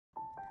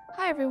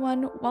Hi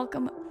everyone,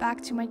 welcome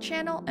back to my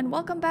channel and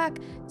welcome back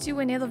to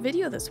another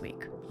video this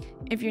week.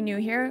 If you're new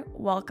here,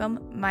 welcome.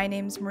 My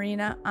name's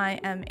Marina. I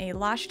am a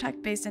lash tech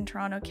based in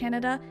Toronto,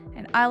 Canada,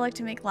 and I like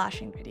to make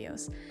lashing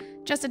videos.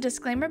 Just a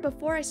disclaimer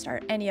before I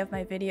start any of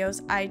my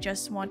videos, I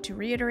just want to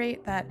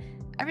reiterate that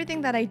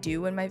everything that I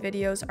do in my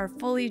videos are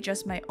fully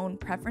just my own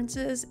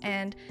preferences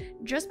and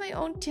just my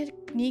own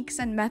techniques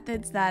and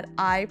methods that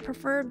I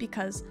prefer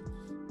because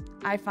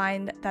I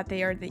find that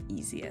they are the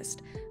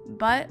easiest.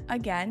 But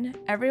again,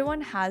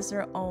 everyone has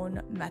their own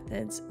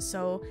methods,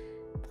 so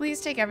please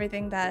take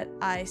everything that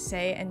I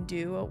say and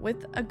do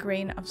with a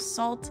grain of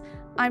salt.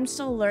 I'm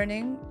still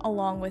learning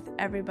along with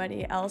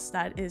everybody else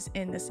that is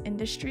in this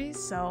industry,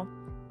 so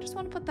just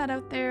want to put that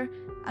out there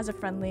as a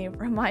friendly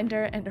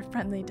reminder and a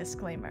friendly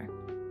disclaimer.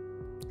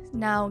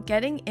 Now,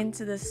 getting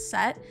into this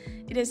set,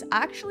 it is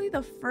actually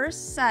the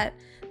first set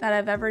that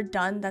I've ever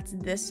done that's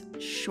this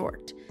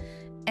short.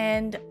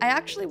 And I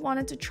actually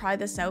wanted to try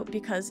this out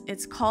because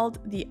it's called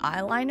the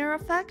eyeliner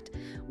effect,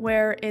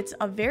 where it's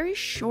a very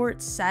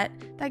short set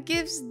that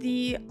gives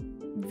the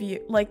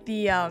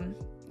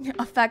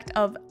effect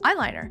of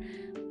eyeliner.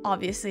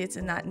 Obviously, it's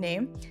in that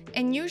name.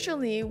 And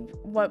usually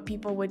what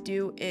people would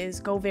do is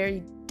go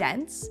very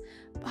dense.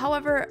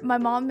 However, my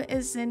mom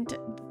isn't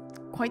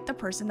quite the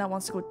person that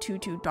wants to go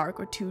too dark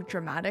or too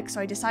dramatic, so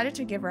I decided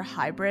to give her a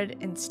hybrid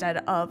instead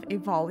of a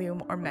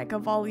volume or mega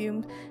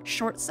volume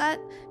short set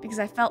because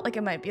I felt like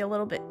it might be a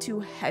little bit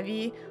too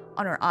heavy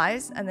on her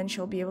eyes and then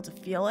she'll be able to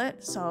feel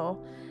it.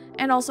 So,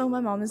 and also my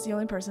mom is the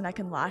only person I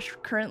can lash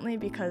currently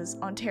because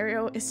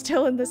Ontario is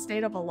still in the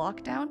state of a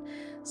lockdown,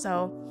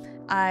 so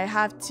I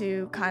have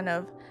to kind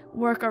of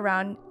work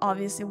around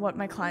obviously what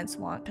my clients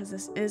want because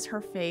this is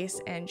her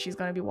face and she's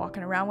going to be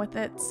walking around with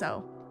it,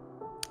 so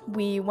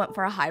we went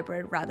for a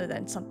hybrid rather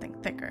than something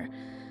thicker.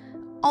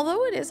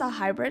 Although it is a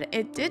hybrid,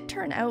 it did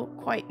turn out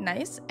quite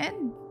nice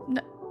and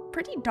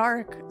pretty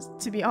dark,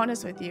 to be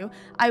honest with you.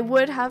 I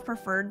would have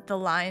preferred the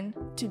line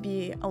to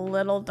be a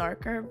little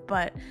darker,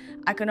 but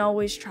I can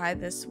always try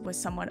this with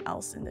someone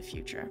else in the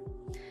future.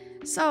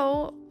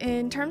 So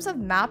in terms of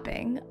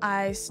mapping,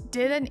 I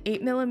did an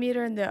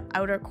 8mm in the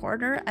outer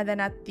corner, and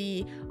then at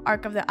the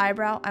arc of the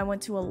eyebrow I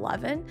went to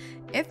 11.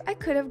 If I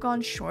could have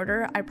gone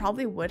shorter, I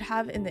probably would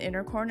have in the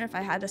inner corner if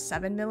I had a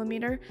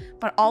 7mm,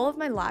 but all of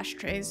my lash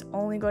trays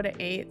only go to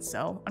 8,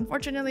 so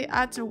unfortunately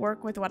I had to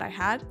work with what I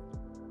had.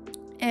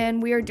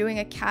 And we are doing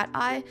a cat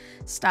eye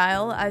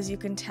style. As you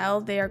can tell,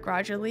 they are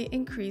gradually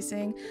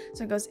increasing.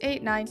 So it goes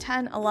 8, 9,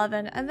 10,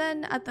 11, and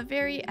then at the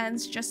very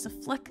ends, just a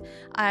flick,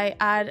 I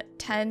add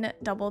 10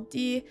 double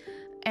D,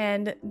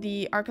 and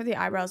the arc of the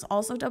eyebrow is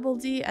also double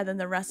D, and then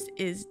the rest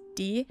is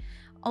D.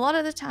 A lot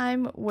of the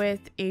time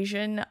with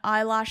Asian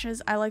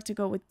eyelashes, I like to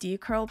go with D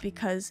curl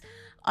because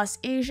us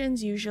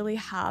Asians usually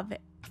have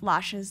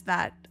lashes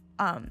that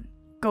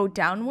go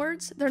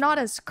downwards. They're not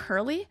as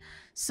curly.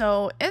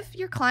 So if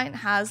your client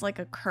has like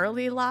a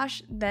curly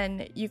lash,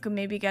 then you can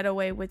maybe get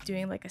away with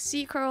doing like a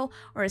C curl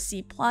or a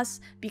C plus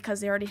because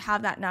they already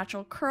have that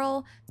natural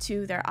curl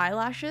to their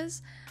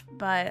eyelashes.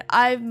 But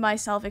I've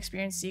myself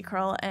experienced C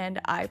curl and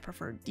I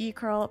prefer D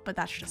curl, but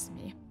that's just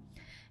me.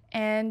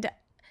 And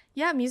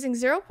yeah, I'm using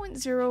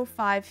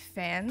 0.05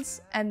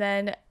 fans, and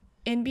then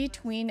in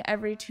between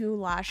every 2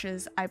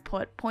 lashes, I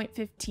put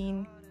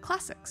 0.15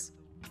 classics.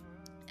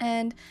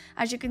 And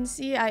as you can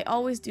see, I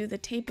always do the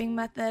taping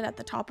method at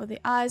the top of the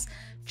eyes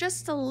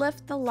just to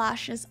lift the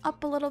lashes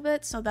up a little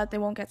bit so that they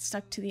won't get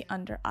stuck to the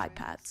under eye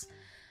pads.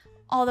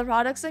 All the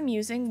products I'm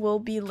using will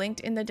be linked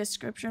in the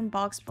description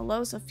box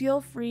below, so feel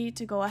free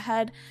to go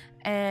ahead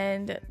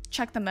and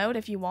check them out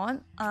if you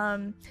want.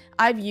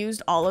 I've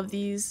used all of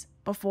these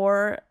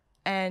before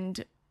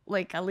and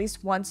like at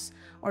least once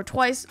or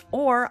twice,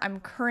 or I'm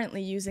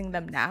currently using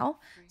them now,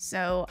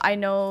 so I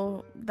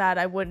know that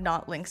I would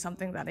not link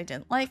something that I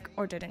didn't like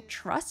or didn't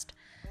trust.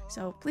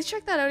 So please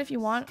check that out if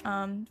you want,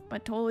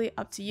 but totally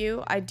up to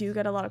you. I do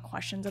get a lot of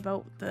questions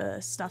about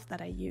the stuff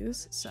that I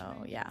use,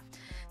 so yeah.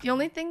 The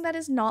only thing that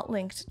is not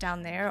linked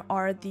down there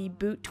are the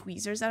boot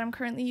tweezers that I'm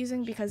currently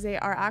using because they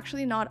are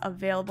actually not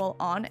available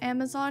on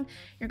Amazon.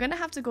 You're gonna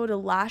have to go to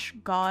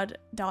lashgod.ca.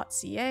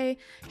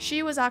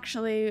 She was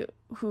actually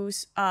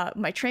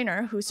my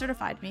trainer who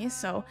certified me,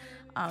 so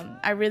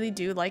I really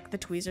do like the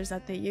tweezers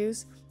that they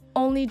use.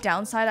 Only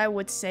downside I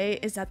would say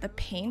is that the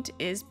paint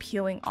is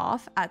peeling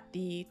off at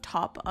the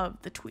top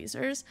of the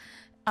tweezers.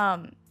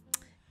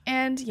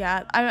 And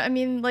yeah, I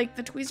mean, like,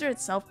 the tweezer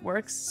itself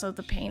works, so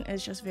the paint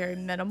is just very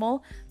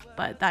minimal,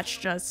 but that's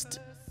just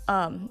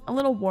a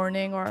little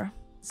warning or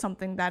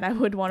something that I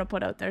would want to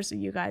put out there so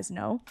you guys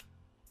know.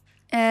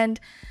 And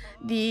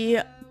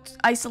the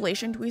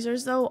isolation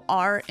tweezers though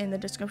are in the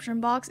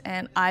description box,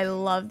 and I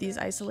love these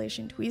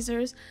isolation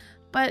tweezers.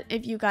 But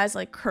if you guys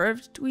like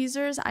curved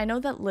tweezers, I know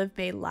that Live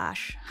Bay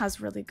Lash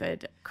has really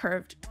good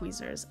curved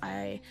tweezers.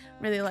 I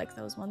really like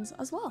those ones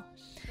as well.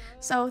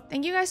 So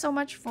thank you guys so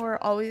much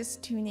for always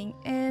tuning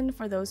in.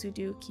 For those who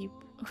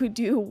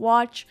do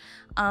watch,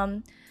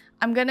 I'm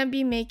gonna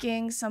be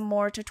making some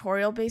more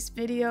tutorial based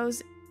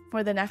videos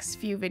for the next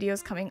few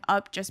videos coming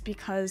up, just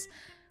because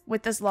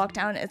with this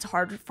lockdown, it's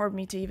hard for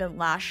me to even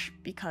lash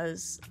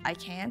because I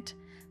can't.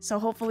 So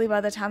hopefully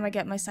by the time I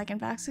get my second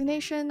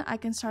vaccination, I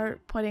can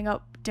start putting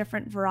up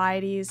different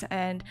varieties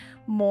and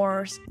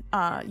more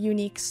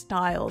unique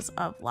styles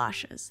of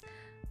lashes.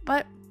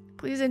 But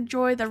please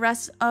enjoy the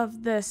rest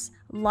of this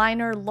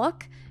liner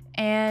look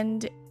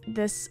and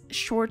this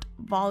short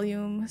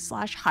volume /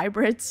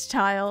 hybrid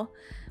style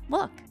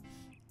look.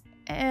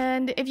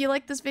 And if you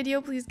like this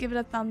video, please give it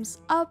a thumbs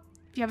up.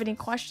 If you have any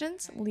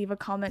questions, leave a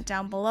comment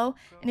down below.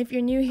 And if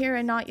you're new here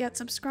and not yet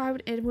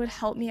subscribed, it would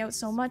help me out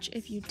so much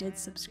if you did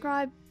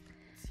subscribe.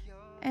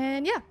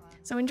 And yeah,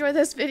 so enjoy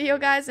this video,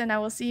 guys, and I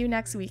will see you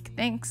next week.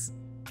 Thanks.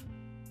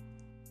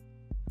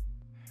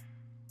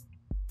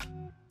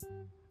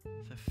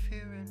 The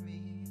fear in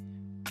me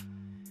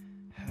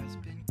has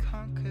been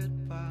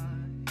conquered by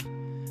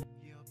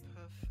your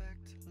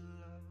perfect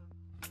love.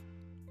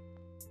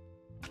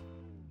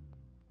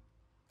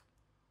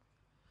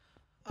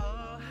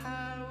 Oh,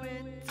 how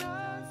it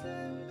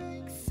doesn't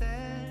make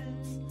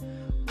sense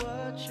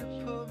what you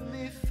put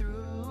me through.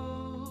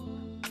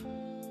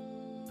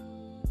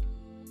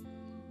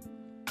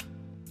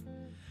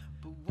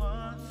 But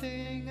one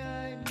thing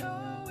I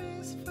know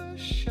is for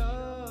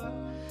sure,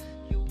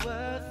 you're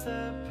worth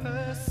the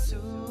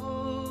pursuit.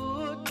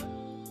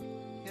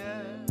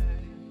 Yeah.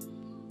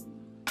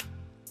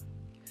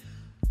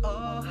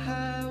 Oh,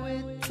 how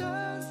it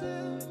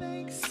doesn't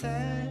make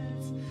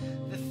sense,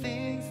 the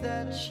things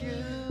that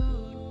you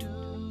do.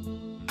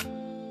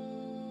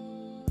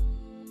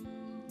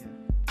 Yeah.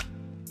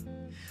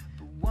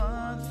 But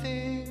one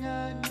thing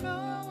I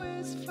know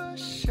is for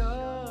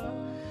sure,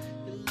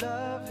 your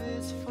love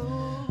is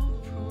foolproof.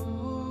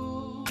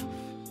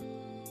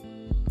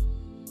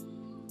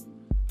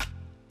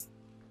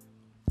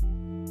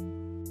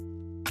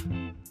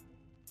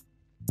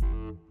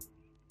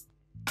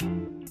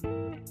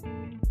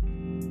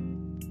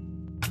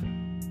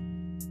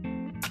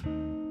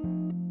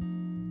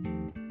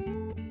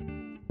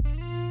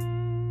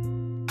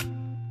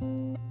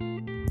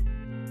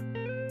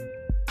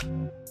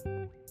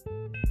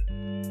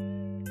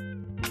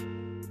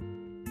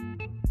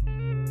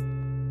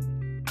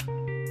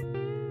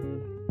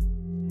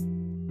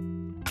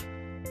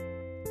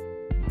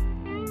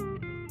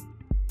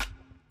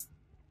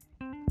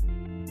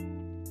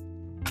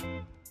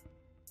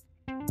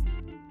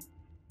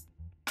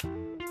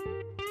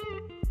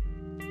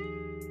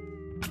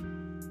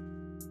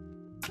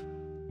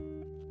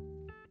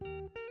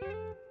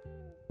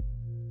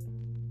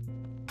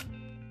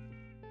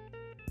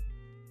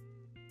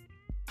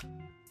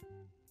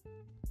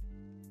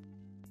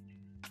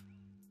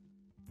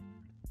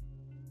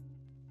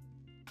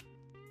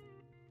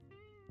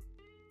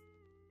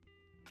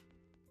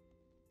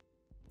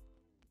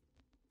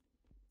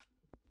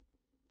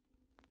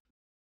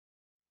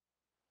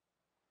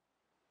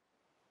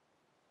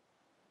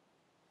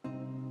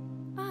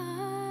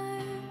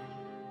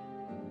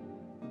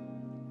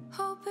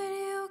 Hoping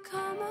you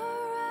come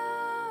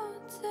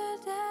around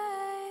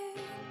today,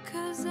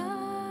 'cause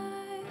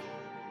I'm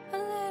a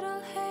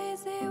little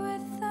hazy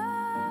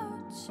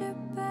without you,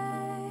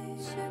 babe.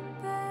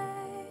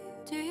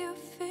 Do you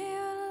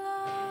feel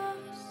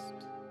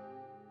lost?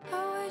 I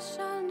wish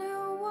I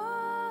knew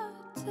what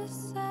to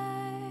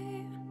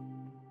say,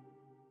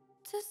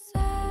 to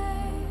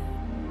say,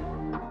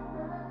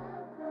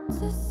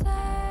 to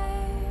say,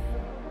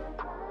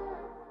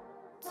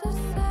 to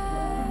say,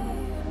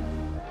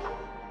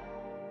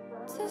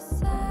 to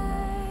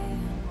say.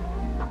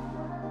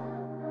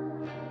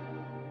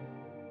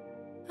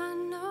 I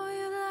know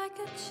you like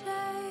a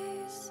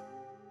chase.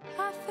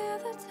 I feel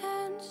the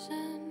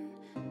tension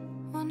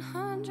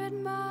 100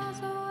 miles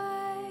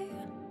away.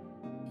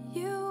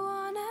 You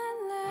want and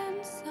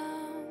then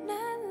some,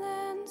 and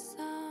then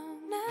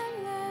some, and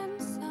then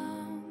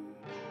some.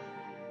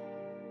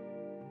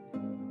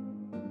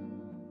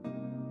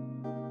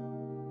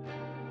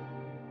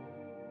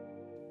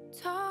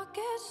 Talk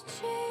is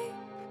cheap.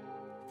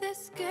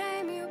 This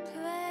game you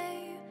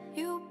play,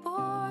 you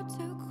bore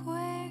too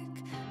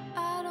quick.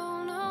 I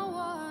don't know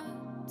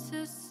what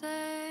to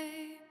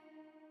say,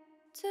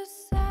 to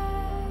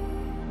say,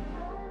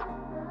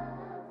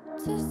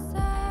 to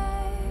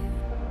say,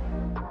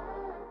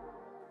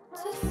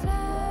 to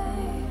say,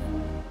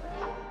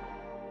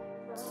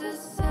 to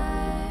say,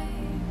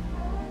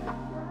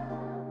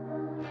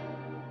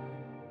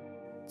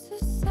 to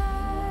say,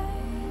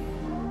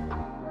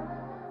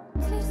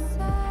 to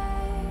say,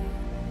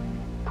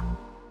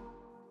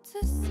 to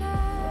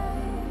say,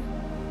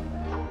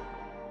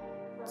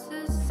 to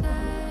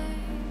say.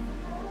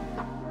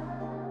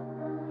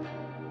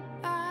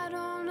 I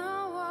don't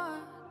know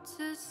what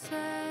to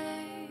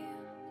say,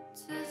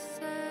 to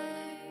say.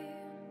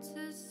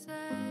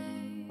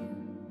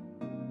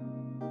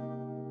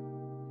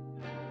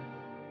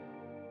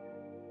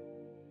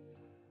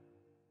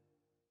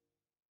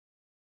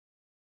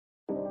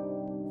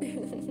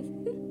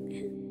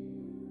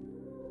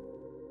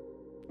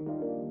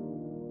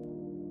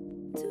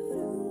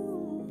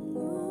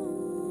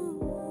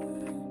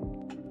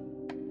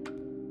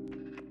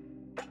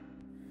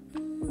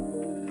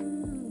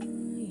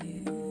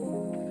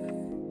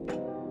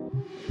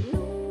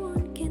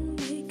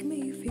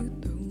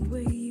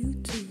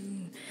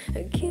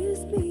 I keep